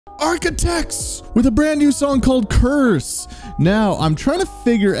Architects with a brand new song called Curse. Now, I'm trying to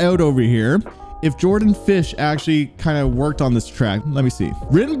figure out over here if Jordan Fish actually kind of worked on this track. Let me see.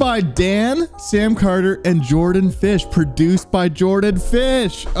 Written by Dan, Sam Carter, and Jordan Fish. Produced by Jordan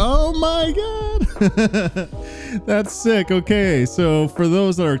Fish. Oh my God. That's sick. Okay, so for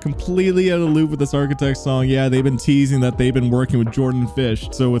those that are completely out of the loop with this Architects song, yeah, they've been teasing that they've been working with Jordan Fish.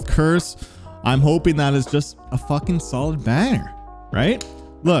 So with Curse, I'm hoping that is just a fucking solid banger, right?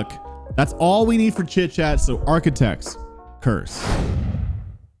 Look, that's all we need for chit chat. So Architects, Curse.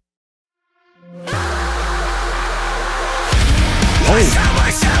 Oh.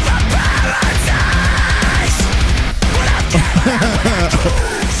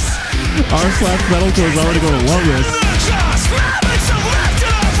 R/Metalcore is already going to love this.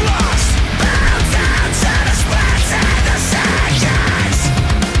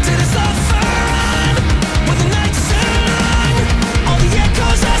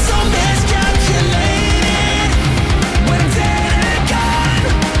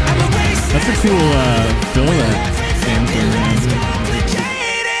 That's a cool fill that Sam's doing around.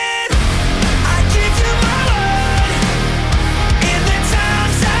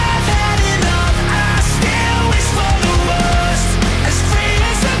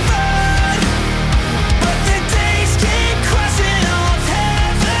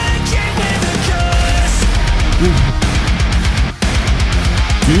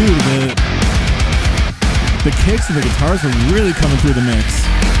 Dude, the kicks and the guitars are really coming through the mix.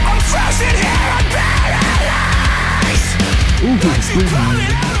 I'm frozen here on paradise. Ooh, that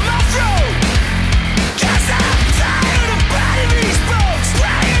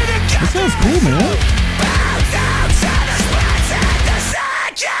sounds cool, man.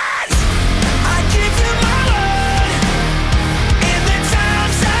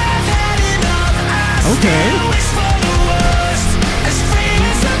 Okay.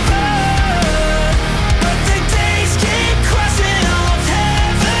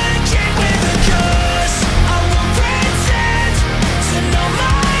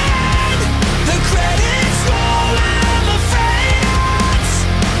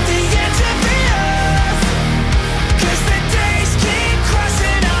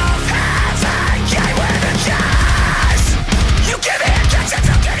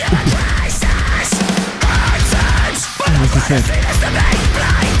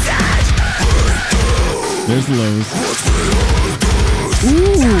 There's lows.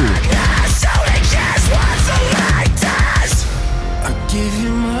 Ooh. I give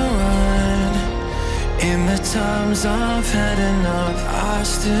you my word. In the times I've had enough, I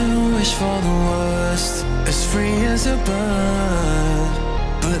still wish for the worst. As free as a bird,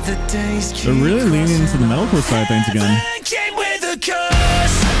 but the days keep. They're really leaning into the metalcore side of things again. Came with a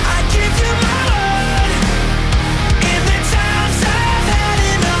curse. I give you my word. In the times I've had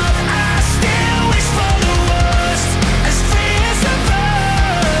enough, I still wish for the worst. As free as a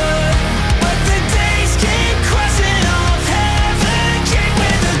bird, but the days keep crossing off. Heaven came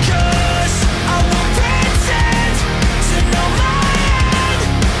with a curse. I won't pretend to know my end.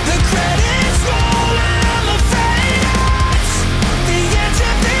 The credits roll, I'm afraid it's the end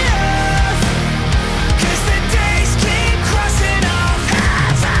of the earth. 'Cause the days keep crossing off.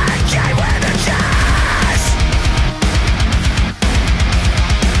 Heaven came with a curse. Heaven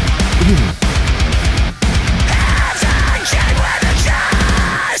came with a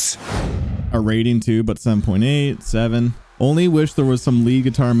curse. A rating too, but 7.8, 7. Only wish there was some lead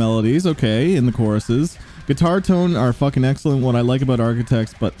guitar melodies, okay, in the choruses. Guitar tone are fucking excellent. What I like about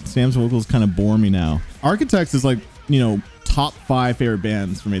Architects, but Sam's vocals kind of bore me now. Architects is like, you know, top 5 favorite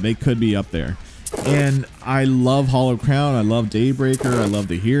bands for me. They could be up there. And I love Hollow Crown. I love Daybreaker. I love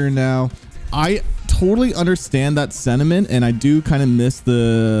The Here and Now. I totally understand that sentiment, and I do kind of miss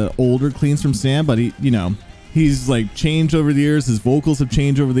the older cleans from Sam, but he, you know, he's like changed over the years. His vocals have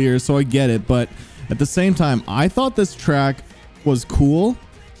changed over the years, so I get it. But at the same time, I thought this track was cool.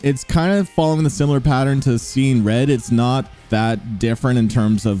 It's kind of following the similar pattern to Seeing Red. It's not that different in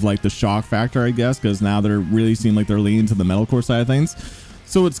terms of like the shock factor, I guess, because now they're really seem like they're leaning to the metalcore side of things.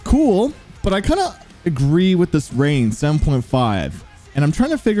 So it's cool, but I kind of agree with this rating, 7.5. And I'm trying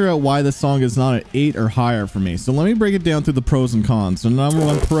to figure out why this song is not an 8 or higher for me. So let me break it down through the pros and cons. So number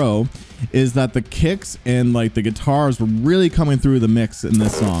one pro is that the kicks and like the guitars were really coming through the mix in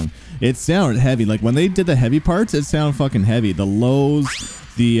this song. It sounded heavy. Like when they did the heavy parts, it sounded fucking heavy. The lows,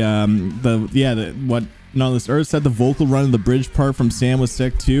 what Nautilus Earth said, the vocal run of the bridge part from Sam was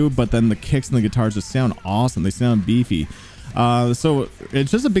sick too, but then the kicks and the guitars just sound awesome. They sound beefy. So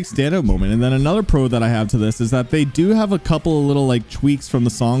it's just a big standout moment. And then another pro that I have to this is that they do have a couple of little like tweaks from the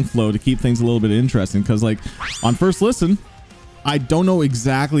song flow to keep things a little bit interesting, because like on first listen, I don't know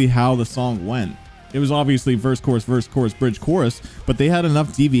exactly how the song went. It was obviously verse, chorus, bridge, chorus, but they had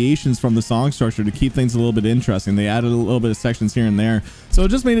enough deviations from the song structure to keep things a little bit interesting. They added a little bit of sections here and there. So it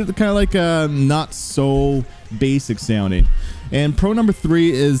just made it kind of like not so basic sounding. And pro number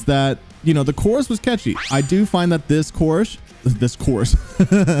 3 is that, you know, the chorus was catchy. I do find that this chorus this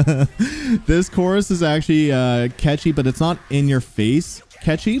chorus is actually catchy, but it's not in your face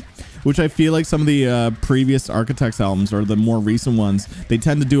catchy, which I feel like some of the previous Architects albums or the more recent ones, they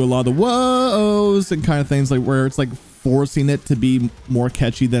tend to do a lot of the whoas and kind of things, like where it's like forcing it to be more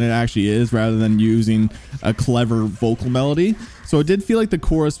catchy than it actually is, rather than using a clever vocal melody. So it did feel like the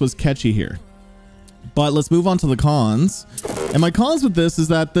chorus was catchy here. But let's move on to the cons. And my cons with this is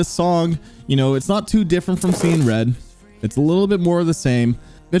that this song, you know, it's not too different from Seeing Red. It's a little bit more of the same.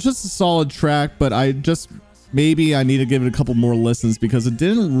 It's just a solid track, but maybe I need to give it a couple more listens, because it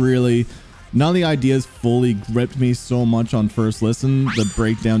didn't really, none of the ideas fully gripped me so much on first listen. The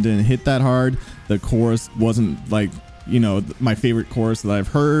breakdown didn't hit that hard. The chorus wasn't like, you know, my favorite chorus that I've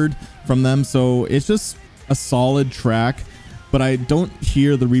heard from them. So it's just a solid track, but I don't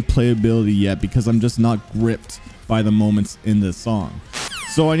hear the replayability yet because I'm just not gripped by the moments in this song.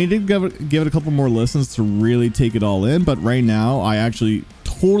 So I need to give it a couple more listens to really take it all in. But right now, I actually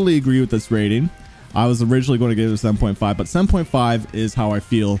totally agree with this rating. I was originally going to give it a 7.5, but 7.5 is how I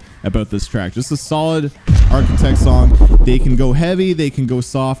feel about this track. Just a solid Architect song. They can go heavy, they can go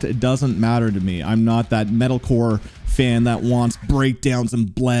soft. It doesn't matter to me. I'm not that metalcore fan that wants breakdowns and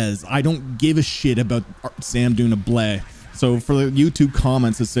blaz. I don't give a shit about Sam doing a bleh. So for the YouTube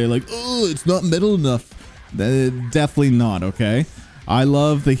comments that say like, oh, it's not metal enough, definitely not, okay? I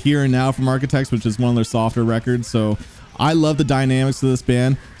love the Here and Now from Architects, which is one of their softer records. So I love the dynamics of this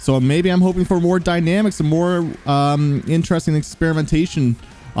band. So maybe I'm hoping for more dynamics and more interesting experimentation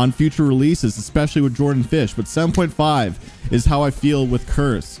on future releases, especially with Jordan Fish. But 7.5 is how I feel with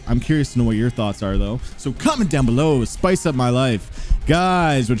Curse. I'm curious to know what your thoughts are, though. So comment down below, spice up my life.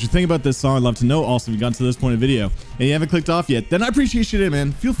 Guys, what you think about this song, I'd love to know. Also, if you got to this point of the video and you haven't clicked off yet, then I appreciate you,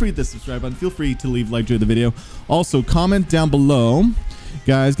 man. Feel free to hit the subscribe button. Feel free to leave a like to the video. Also, comment down below.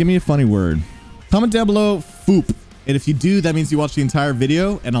 Guys, give me a funny word. Comment down below, foop. And if you do, that means you watched the entire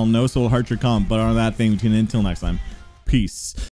video, and I'll know, so it'll heart your comment. But on that thing, tune in until next time. Peace.